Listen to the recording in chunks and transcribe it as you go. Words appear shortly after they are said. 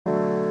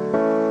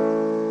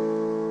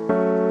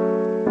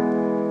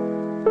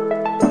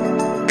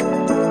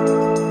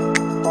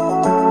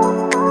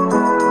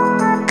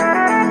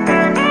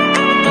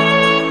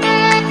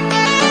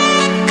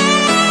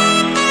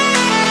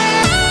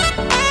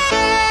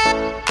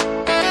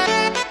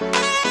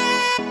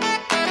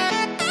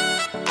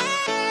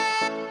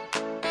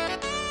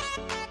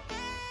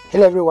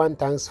Hello everyone,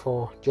 thanks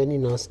for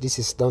joining us. This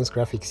is Don's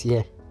Graphics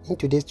here. In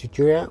today's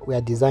tutorial, we are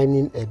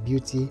designing a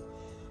beauty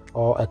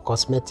or a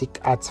cosmetic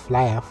art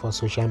flyer for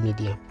social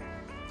media.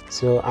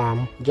 So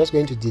I'm just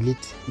going to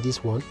delete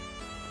this one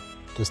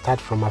to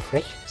start from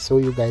afresh so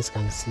you guys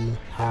can see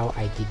how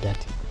I did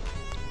that.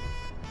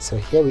 So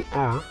here we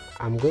are.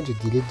 I'm going to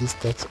delete this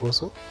text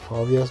also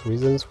for obvious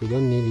reasons. We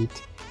don't need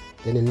it.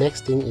 Then the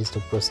next thing is to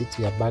proceed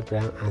to your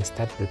background and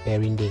start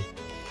preparing the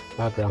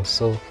background.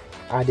 So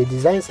the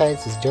design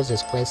size is just a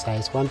square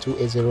size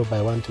 1280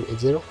 by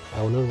 1280.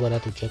 I will not bother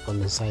to check on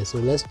the size. So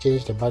let's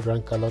change the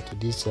background color to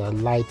this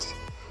light,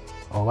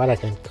 or what I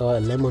can call a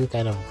lemon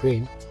kind of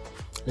green.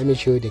 Let me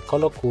show you the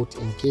color code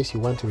in case you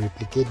want to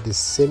replicate the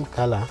same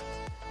color.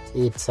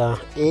 It's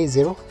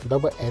A0FFAA.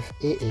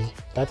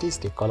 That is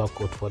the color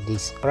code for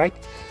this. Alright,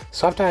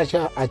 so after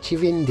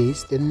achieving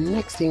this, the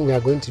next thing we are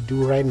going to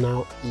do right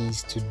now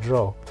is to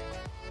draw.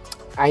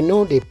 I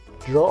know the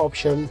draw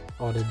option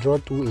or the draw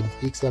tool in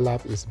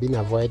Pixellab is being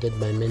avoided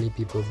by many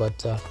people, but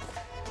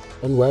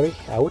don't worry,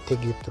 I will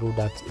take you through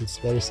that. It's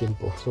very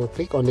simple. So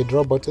click on the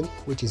draw button,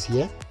 which is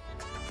here.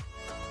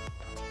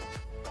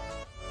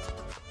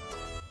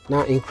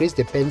 Now increase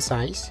the pen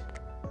size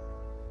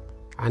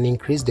and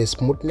increase the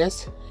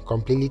smoothness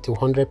completely to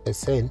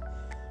 100%,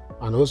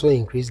 and also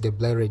increase the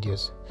blur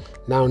radius.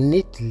 Now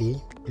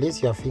neatly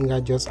place your finger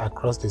just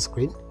across the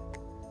screen,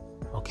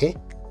 okay,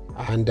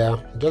 and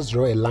just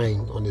draw a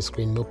line on the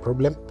screen, no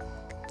problem.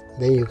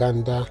 Then you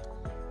can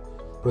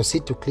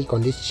proceed to click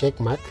on this check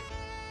mark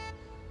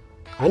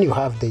and you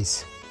have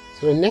this.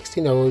 So the next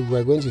thing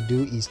we're going to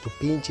do is to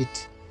pinch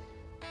it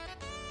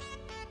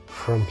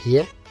from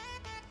here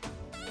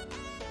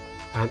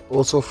and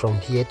also from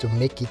here to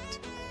make it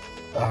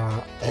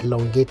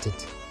elongated.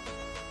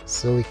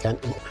 So we can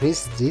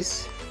increase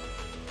this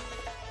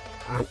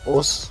and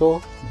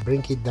also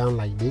bring it down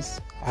like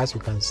this, as you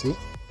can see.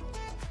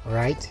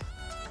 Right,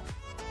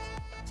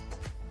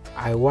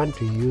 I want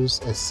to use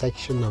a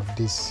section of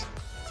this,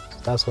 so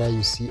that's why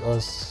you see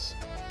us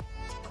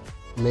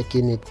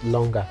making it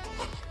longer.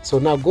 So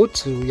now go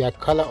to your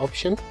color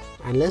option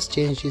and let's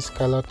change this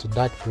color to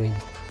dark green.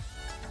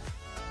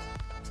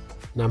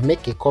 Now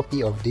make a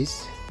copy of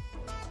this.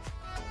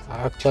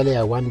 Actually,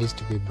 I want this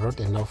to be broad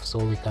enough, so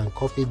we can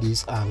copy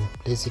this and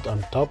place it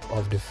on top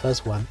of the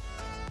first one.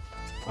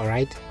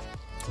 Alright,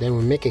 then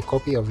we make a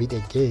copy of it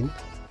again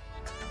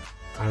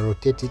and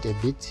rotate it a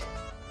bit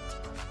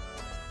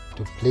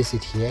to place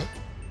it here.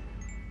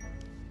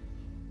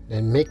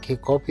 Then make a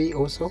copy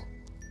also,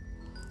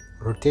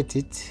 rotate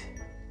it.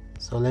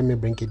 So let me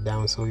bring it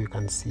down so you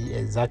can see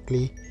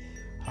exactly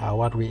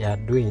what we are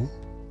doing,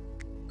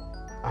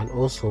 and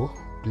also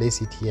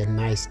place it here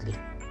nicely.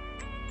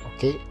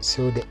 Okay,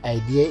 so the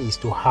idea is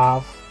to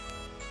have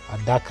a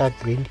darker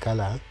green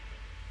color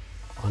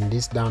on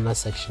this downer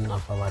section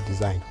of our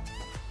design.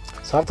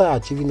 So after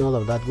achieving all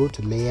of that, go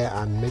to layer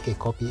and make a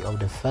copy of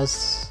the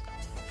first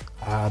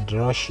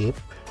draw shape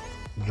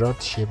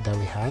that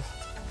we have.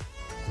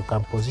 You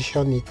can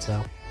position it,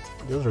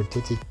 just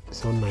rotate it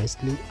so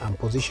nicely and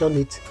position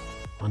it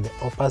on the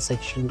upper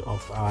section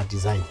of our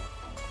design.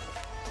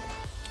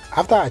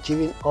 After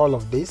achieving all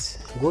of this,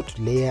 go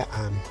to layer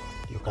and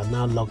you can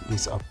now lock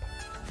this up.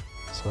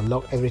 So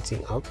lock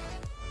everything up,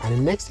 and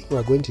the next thing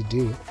we're going to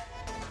do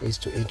is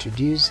to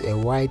introduce a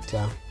white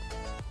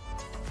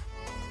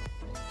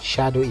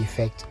shadow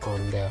effect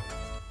on the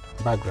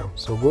background.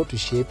 So go to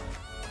shape,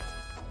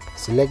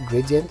 select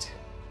gradient,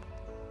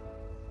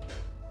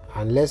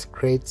 and let's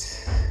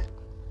create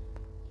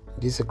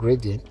this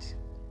gradient.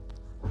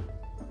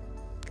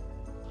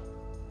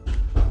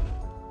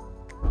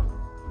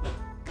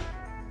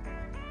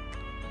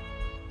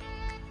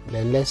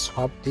 Then let's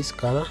swap this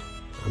color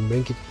and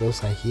bring it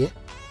closer here.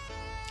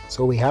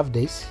 So we have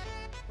this,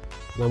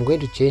 and I'm going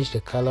to change the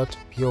color to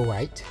pure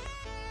white.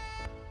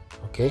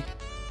 Okay,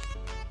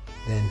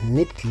 then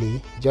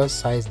neatly just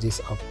size this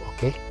up.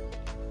 Okay,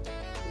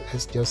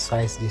 let's just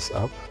size this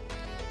up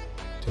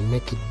to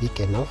make it big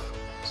enough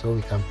so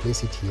we can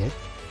place it here.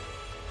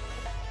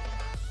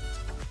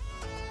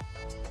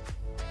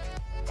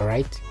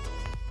 Alright,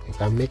 you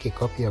can make a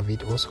copy of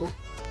it also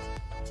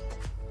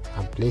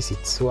and place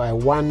it. So I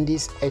want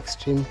this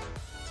extreme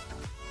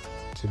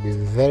to be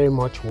very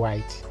much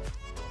white.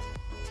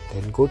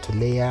 Then go to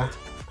layer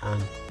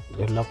and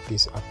lock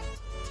this up.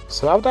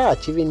 So after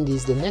achieving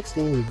this, the next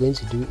thing we're going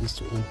to do is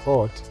to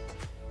import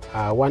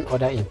one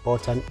other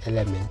important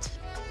element.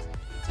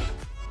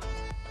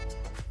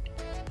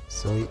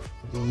 So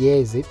here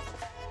is it.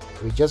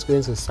 We're just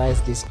going to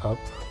size this up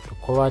to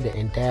cover the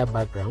entire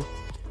background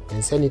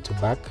and send it to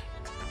back,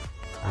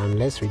 and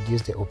let's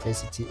reduce the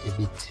opacity a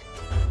bit.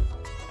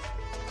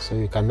 So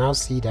you can now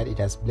see that it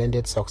has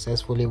blended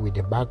successfully with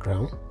the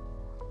background.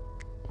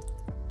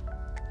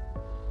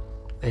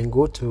 And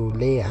go to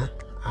layer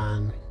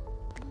and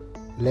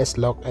let's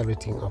lock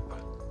everything up.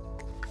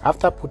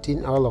 After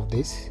putting all of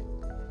this,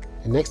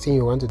 the next thing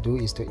you want to do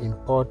is to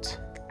import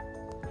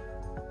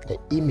the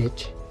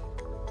image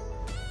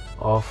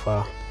of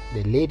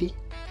the lady,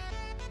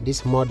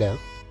 this model.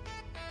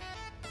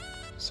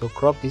 So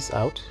crop this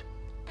out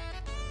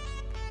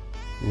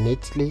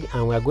neatly,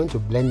 and we are going to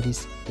blend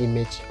this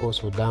image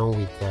also down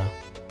with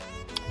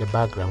the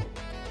background.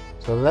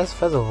 So let's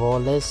first of all,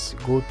 let's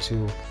go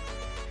to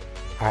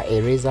our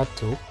eraser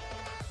tool.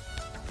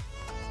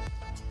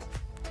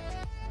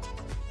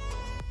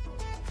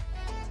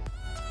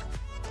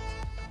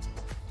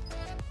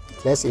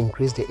 Let's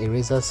increase the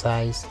eraser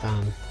size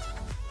and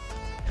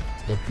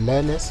the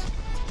blurriness.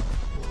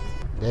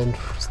 Then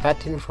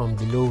starting from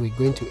below, we're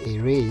going to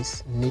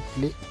erase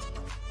neatly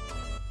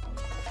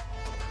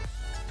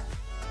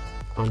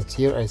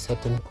until a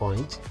certain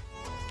point.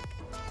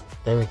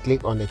 Then we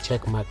click on the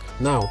check mark.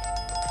 Now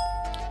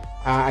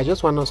I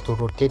just want us to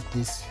rotate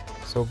this,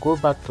 so go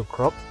back to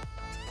crop,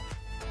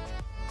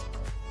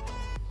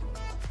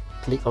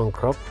 click on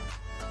crop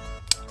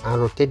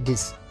and rotate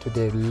this to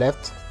the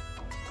left.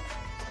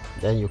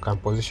 Then you can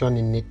position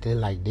it neatly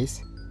like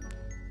this.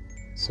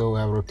 So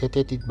I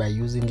rotated it by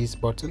using this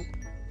button.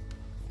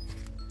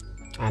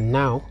 And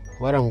now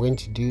what I'm going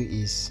to do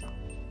is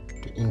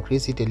to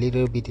increase it a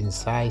little bit in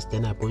size.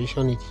 Then I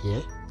position it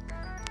here.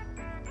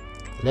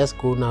 Let's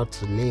go now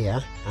to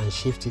layer and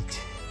shift it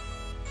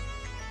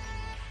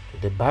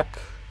to the back.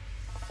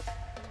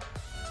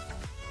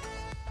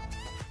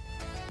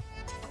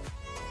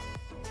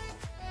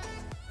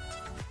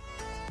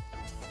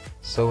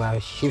 So I'm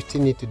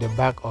shifting it to the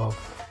back of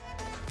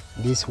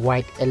these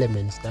white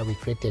elements that we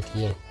created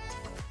here.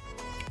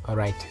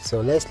 Alright, so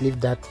let's leave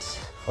that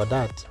for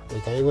that. We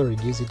can even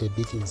reduce it a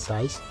bit in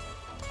size,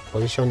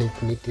 position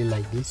it neatly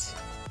like this,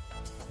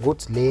 go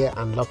to layer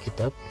and lock it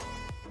up.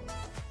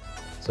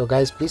 So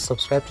guys, please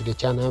subscribe to the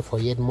channel for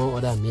yet more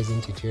other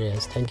amazing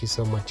tutorials. Thank you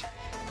so much.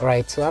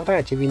 Alright, so after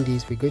achieving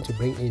this, we're going to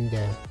bring in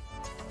the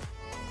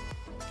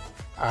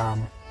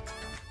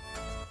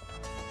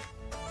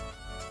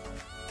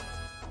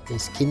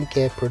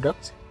skincare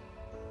product,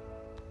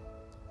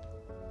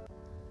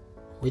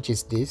 which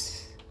is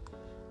this,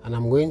 and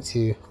I'm going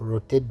to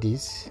rotate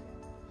this,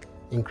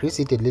 increase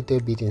it a little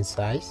bit in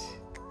size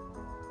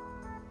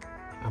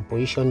and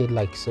position it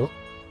like so.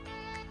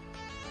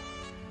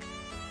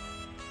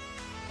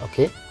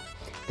 Okay,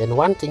 then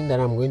one thing that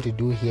I'm going to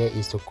do here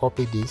is to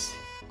copy this,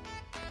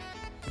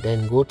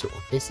 then go to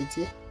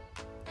opacity,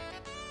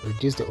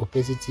 reduce the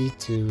opacity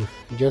to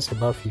just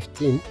about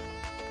 15,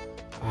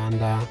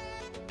 and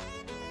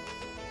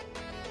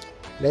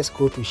let's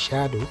go to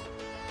shadow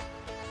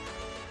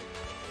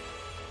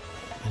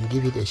and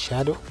give it a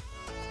shadow.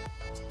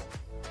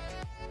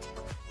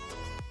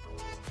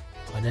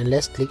 And then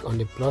let's click on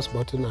the plus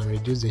button and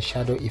reduce the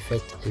shadow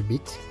effect a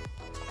bit.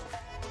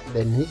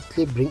 Then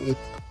neatly bring it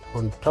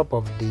on top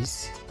of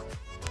this,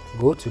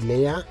 go to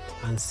layer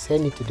and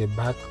send it to the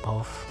back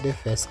of the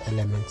first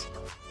element.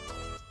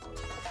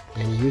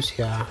 Then use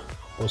your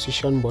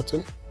position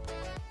button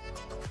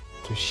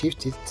to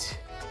shift it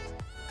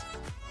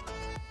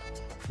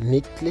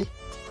neatly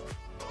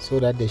so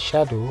that the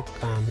shadow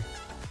can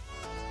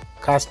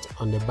cast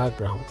on the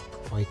background,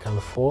 or it can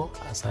fall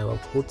as I will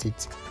put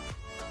it.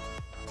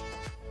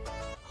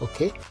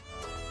 Okay,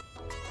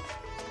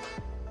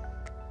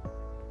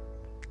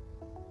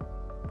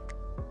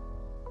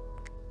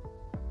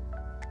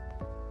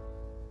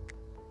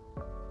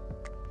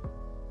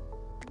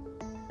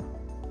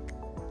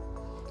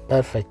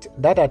 perfect.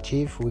 That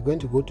achieved, we're going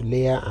to go to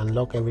layer and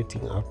lock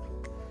everything up.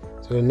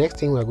 So the next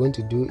thing we're going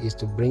to do is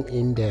to bring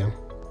in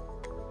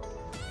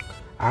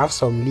I have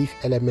some leaf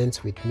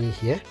elements with me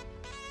here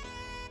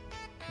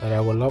that I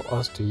would love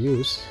us to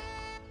use.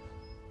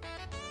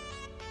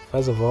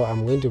 First of all,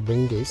 I'm going to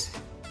bring this,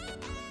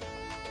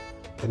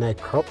 then I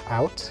crop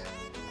out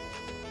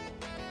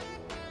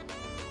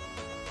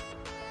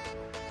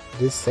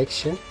this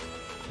section.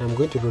 I'm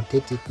going to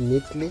rotate it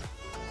neatly,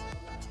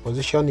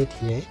 position it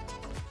here,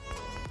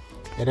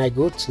 then I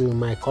go to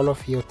my color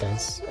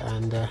filters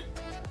and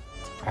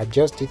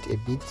adjust it a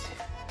bit.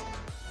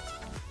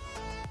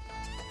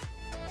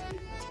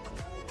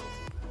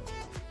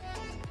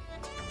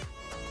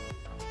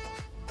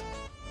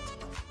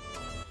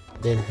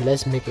 Then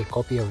let's make a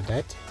copy of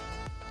that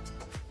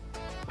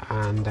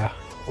and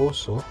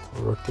also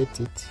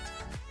rotate it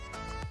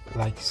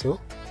like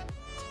so.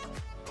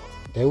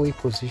 Then we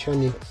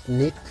position it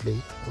neatly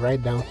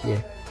right down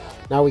here.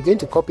 Now we're going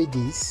to copy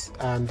this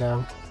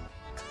and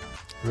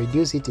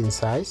reduce it in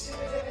size.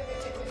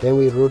 Then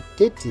we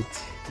rotate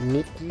it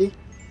neatly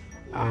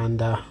and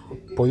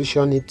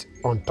position it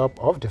on top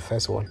of the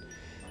first one.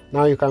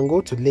 Now you can go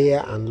to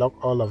layer and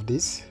lock all of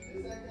this.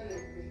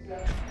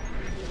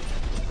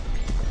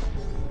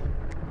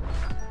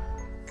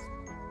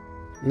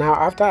 Now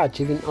after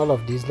achieving all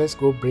of this, let's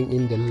go bring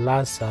in the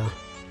last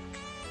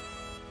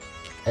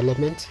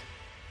element.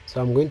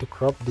 So I'm going to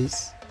crop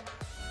this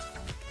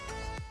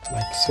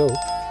like so,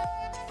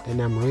 then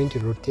I'm going to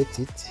rotate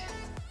it.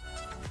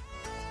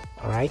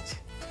 Alright,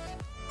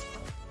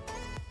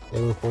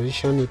 then we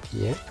position it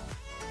here,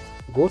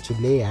 go to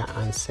layer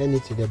and send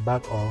it to the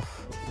back of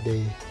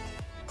the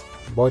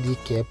body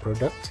care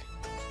product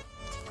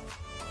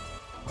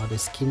or the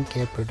skin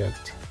care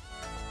product.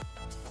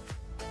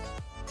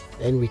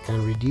 Then we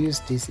can reduce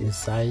this in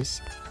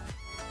size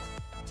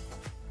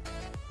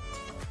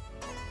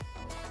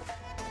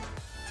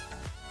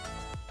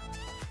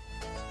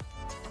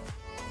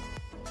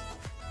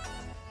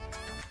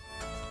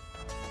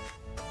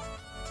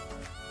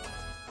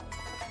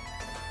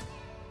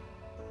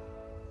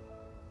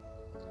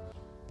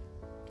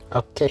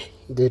Okay,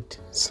 good.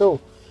 So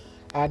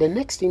the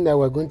next thing that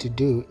we're going to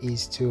do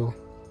is to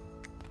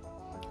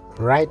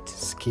write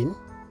skin.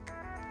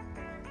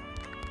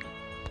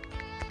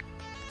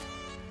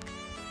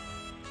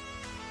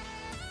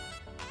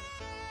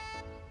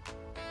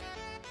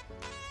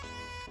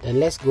 Then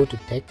let's go to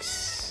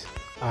text.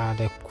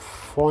 The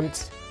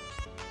font,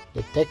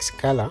 the text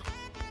color,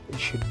 it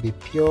should be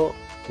pure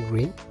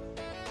green,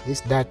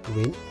 this dark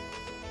green.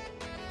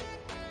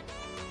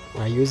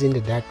 We're using the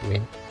dark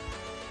green.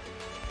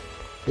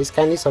 Please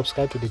kindly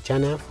subscribe to the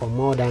channel for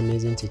more other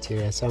amazing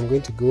tutorials. So I'm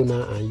going to go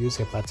now and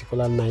use a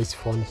particular nice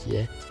font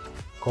here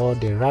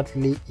called the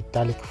Ratley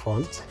Italic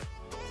font.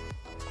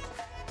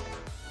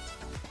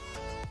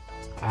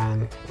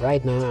 And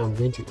right now I'm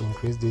going to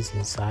increase this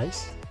in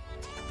size.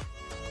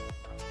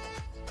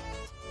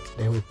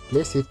 Then we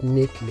place it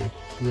neatly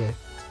here.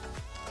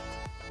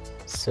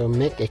 So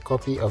make a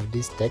copy of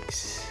this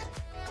text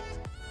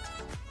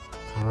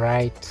and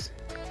write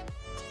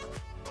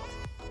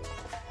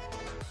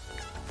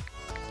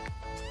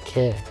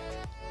care.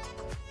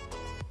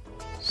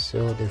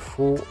 So the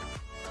full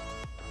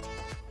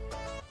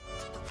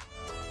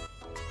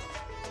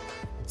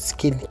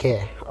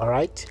skincare. All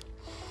right.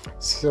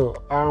 So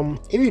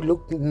if you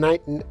look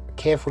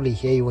carefully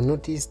here, you will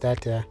notice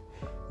that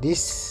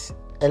this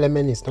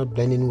element is not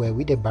blending well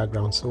with the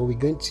background. So we're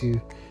going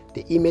to,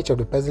 the image of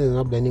the person is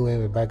not blending well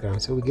with the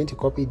background. So we're going to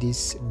copy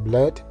this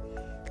blurred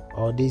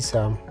or these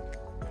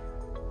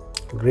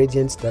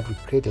gradients that we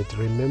created.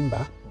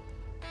 Remember,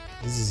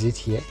 this is it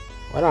here.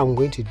 What I'm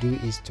going to do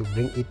is to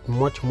bring it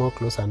much more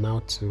closer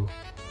now to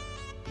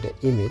the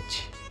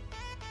image.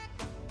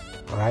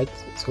 All right,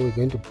 so we're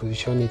going to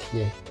position it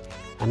here,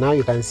 and now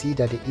you can see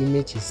that the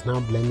image is now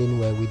blending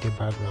well with the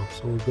background.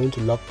 So we're going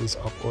to lock this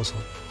up also.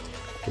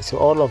 Okay, so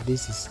all of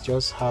this is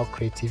just how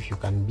creative you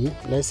can be.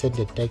 Let's set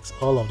the text,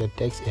 all of the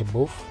text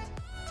above.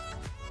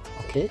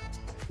 Okay,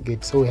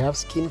 good. So we have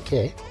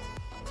skincare,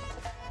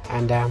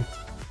 and I'm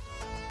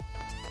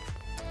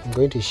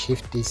going to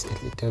shift this a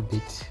little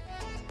bit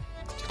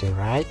to the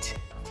right,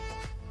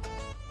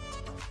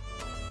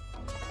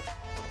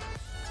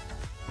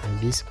 and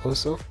this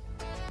also.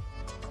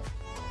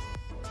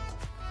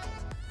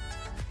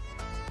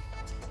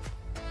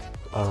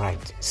 All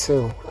right,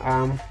 so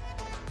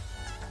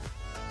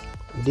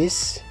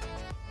this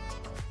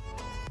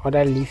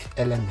other leaf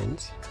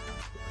element,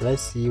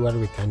 let's see what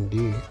we can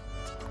do.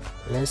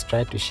 Let's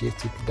try to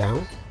shift it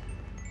down.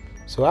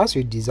 So as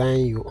you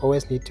design, you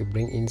always need to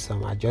bring in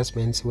some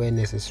adjustments where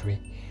necessary.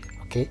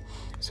 Okay,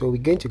 so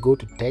we're going to go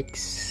to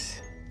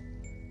text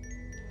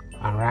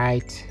and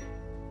write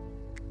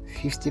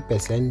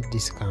 50%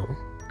 discount,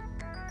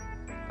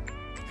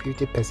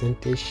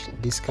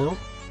 50% discount.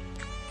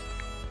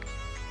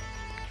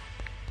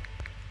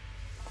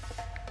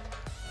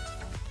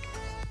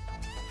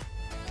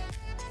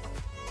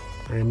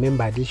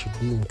 Remember, this should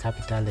be in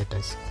capital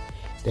letters.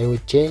 Then we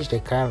change the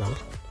color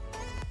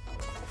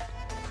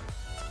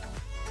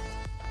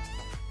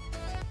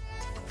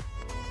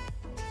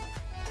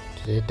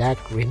to the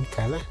dark green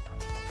color,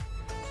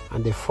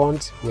 and the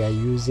font we are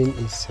using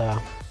is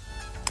the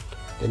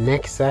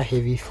Nexa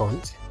heavy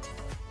font,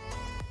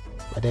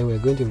 but then we're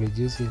going to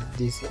reduce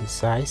this in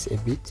size a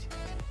bit,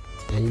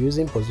 and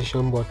using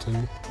position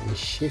button we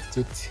shift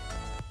it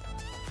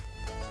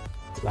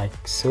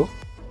like so.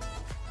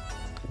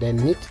 Then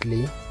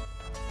neatly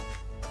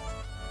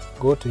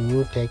go to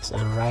new text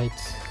and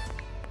write,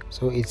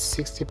 so it's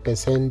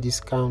 60%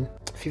 discount,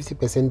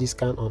 50%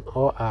 discount on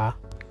all our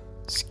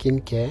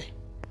skincare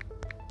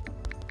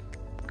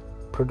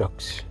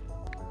products.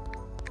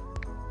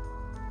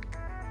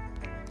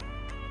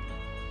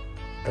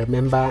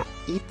 Remember,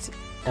 it's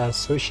a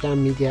social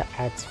media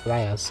ads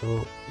flyer,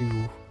 so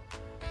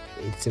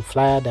it's a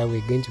flyer that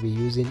we're going to be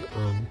using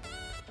on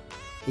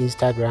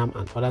Instagram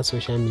and other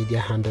social media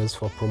handles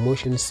for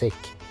promotion's sake.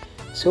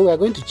 So we are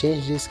going to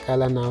change this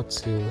color now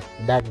to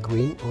dark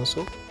green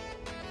also,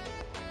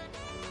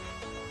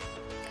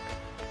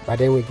 but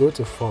then we go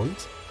to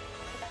font,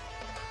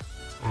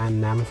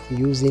 and I'm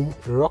using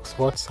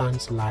Roxford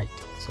Sans Light,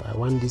 so I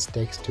want this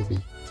text to be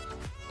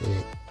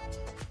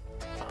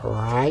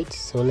alright.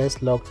 So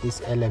let's lock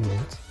this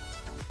element.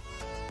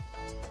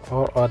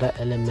 All other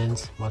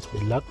elements must be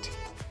locked.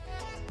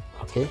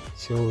 Okay,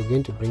 so we're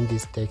going to bring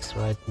this text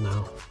right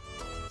now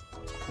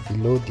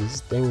below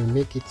this, then we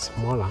make it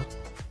smaller.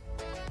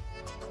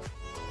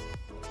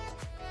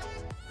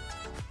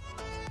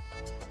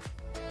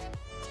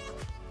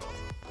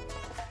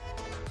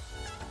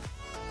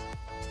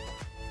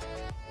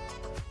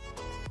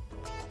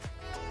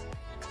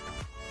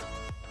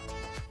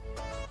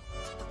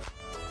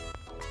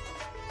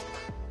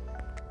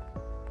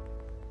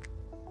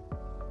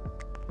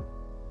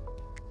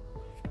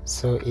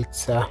 So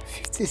it's a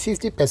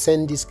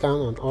 50%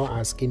 discount on all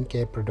our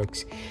skincare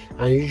products,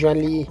 and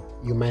usually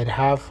you might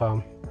have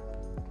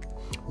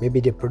maybe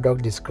the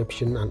product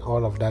description and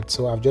all of that.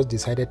 So I've just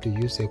decided to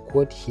use a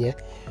quote here,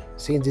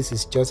 since this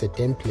is just a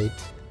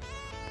template,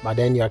 but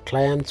then your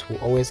clients will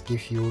always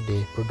give you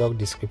the product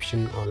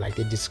description, or like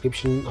the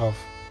description of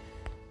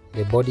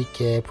the body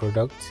care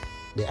products,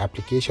 the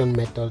application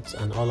methods,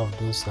 and all of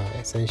those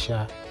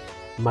essential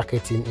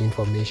marketing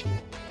information.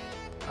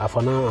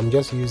 For now, I'm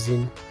just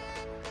using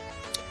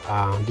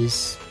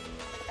these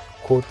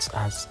quotes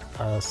as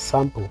a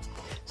sample.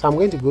 So I'm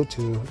going to go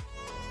to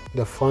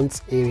the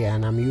fonts area,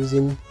 and I'm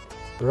using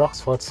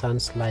Rockford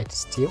Sans Light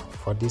Steel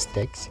for this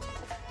text.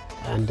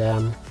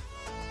 And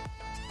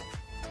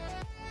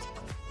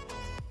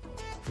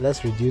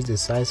let's reduce the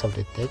size of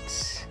the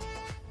text.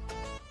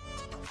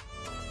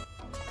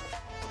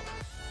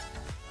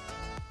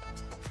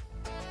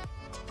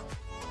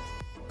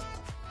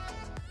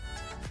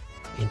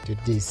 Into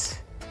this.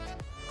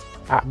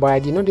 But I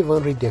did not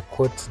even read the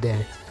quote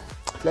there.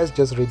 Let's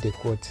just read the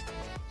quote.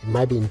 It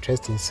might be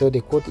interesting. So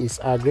the quote is,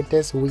 "Our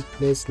greatest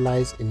weakness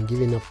lies in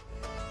giving up.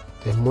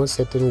 The most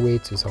certain way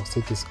to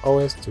succeed is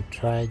always to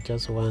try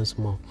just once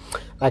more."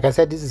 Like I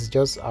said, this is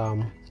just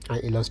an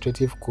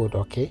illustrative quote,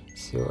 okay?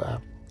 So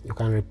you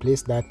can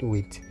replace that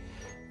with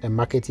the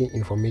marketing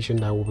information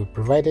that will be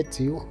provided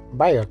to you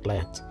by your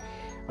client.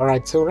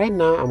 Alright, so right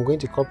now I'm going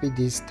to copy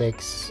this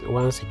text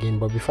once again,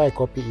 but before I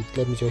copy it,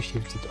 let me just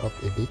shift it up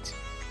a bit.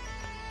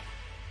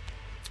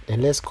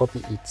 Then let's copy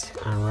it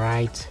and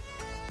write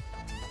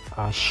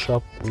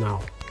shop now,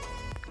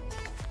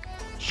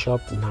 shop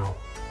now,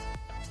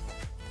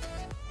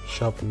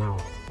 shop now.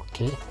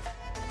 Okay,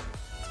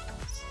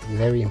 it's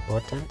very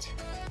important.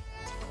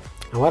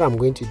 And what I'm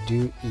going to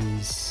do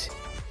is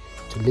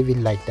to leave it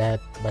like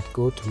that, but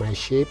go to my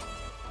shape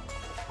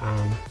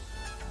and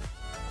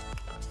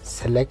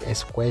select a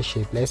square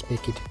shape. Let's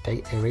make it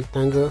a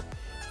rectangle.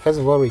 First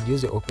of all,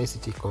 reduce the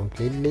opacity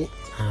completely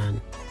and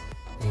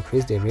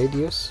increase the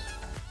radius.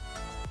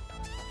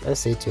 Let's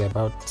say to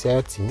about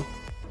 30.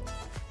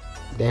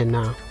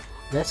 Then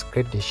let's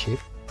create the shape.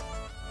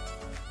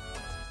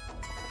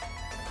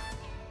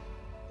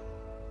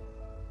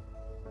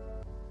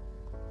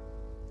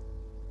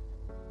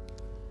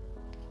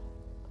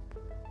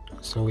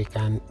 So we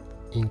can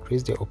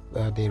increase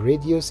the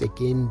radius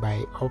again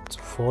by up to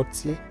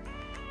 40.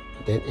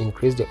 Then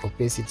increase the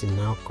opacity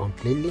now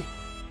completely.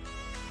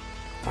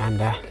 And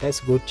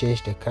let's go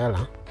change the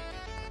color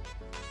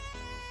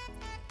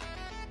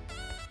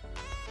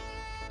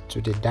to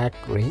the dark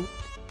green.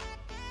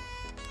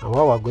 And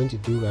what we're going to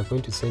do, we're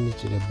going to send it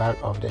to the back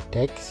of the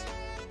text.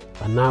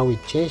 But now we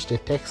change the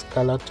text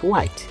color to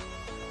white.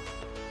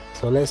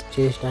 So let's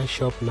change that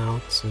shop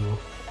now to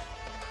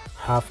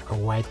have a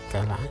white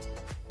color,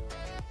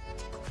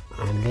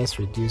 and let's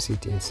reduce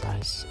it in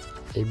size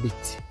a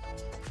bit.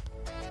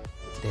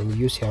 Then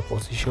use your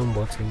position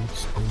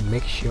buttons and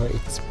make sure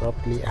it's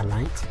properly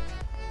aligned.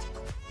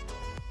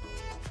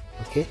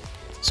 Okay,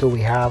 so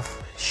we have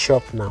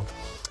shop now.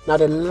 Now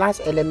the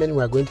last element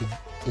we are going to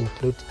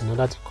include in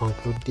order to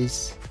conclude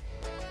this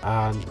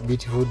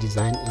beautiful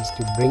design is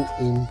to bring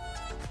in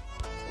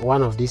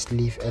one of these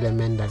leaf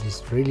elements that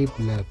is really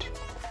blurred.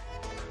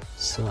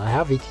 So I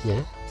have it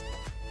here.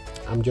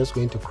 I'm just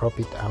going to crop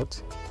it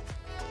out.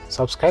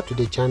 Subscribe to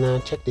the channel,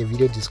 check the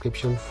video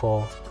description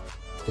for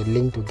the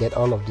link to get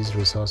all of these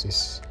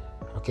resources.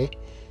 Okay,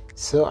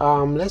 so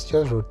let's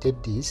just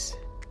rotate this.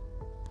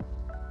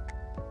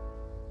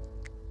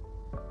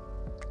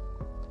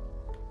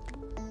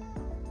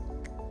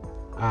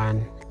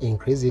 And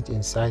increase it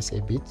in size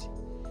a bit.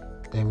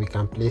 Then we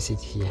can place it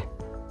here.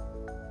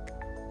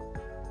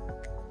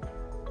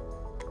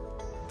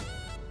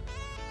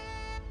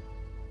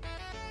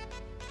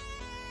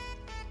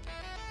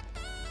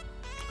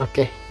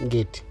 Okay,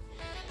 good.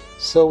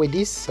 So with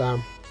this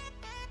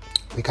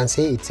we can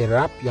say it's a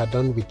wrap. You are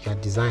done with your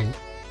design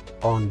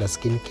on the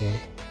skincare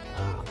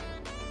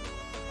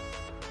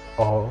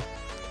or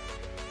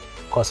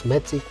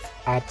cosmetic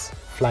art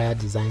flyer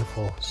design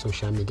for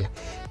social media.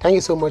 Thank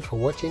you so much for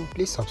watching.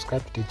 Please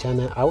subscribe to the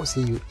channel. I will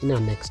see you in our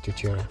next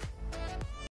tutorial.